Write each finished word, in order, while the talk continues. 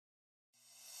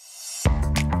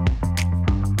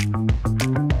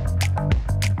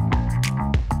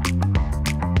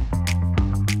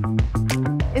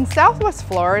In Southwest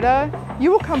Florida, you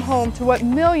will come home to what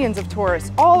millions of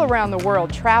tourists all around the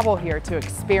world travel here to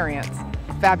experience.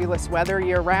 Fabulous weather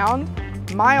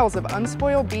year-round, miles of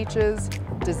unspoiled beaches,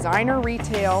 designer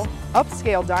retail,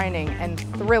 upscale dining, and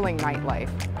thrilling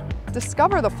nightlife.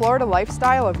 Discover the Florida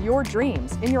lifestyle of your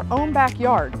dreams in your own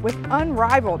backyard with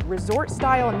unrivaled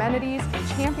resort-style amenities and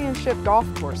championship golf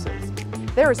courses.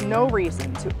 There is no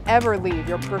reason to ever leave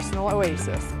your personal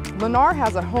oasis. Lennar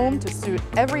has a home to suit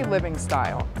every living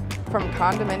style, from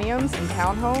condominiums and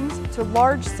townhomes to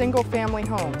large single-family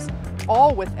homes,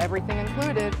 all with everything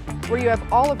included, where you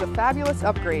have all of the fabulous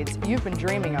upgrades you've been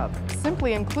dreaming of,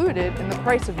 simply included in the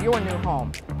price of your new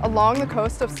home. Along the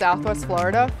coast of Southwest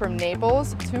Florida, from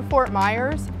Naples to Fort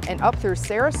Myers and up through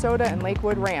Sarasota and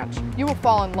Lakewood Ranch, you will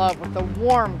fall in love with the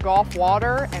warm Gulf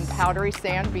water and powdery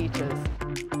sand beaches.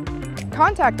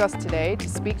 Contact us today to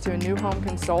speak to a new home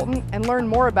consultant and learn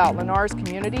more about Lennar's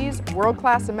communities,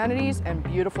 world-class amenities, and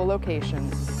beautiful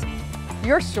locations.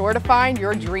 You're sure to find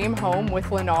your dream home with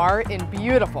Lennar in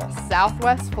beautiful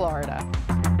Southwest Florida.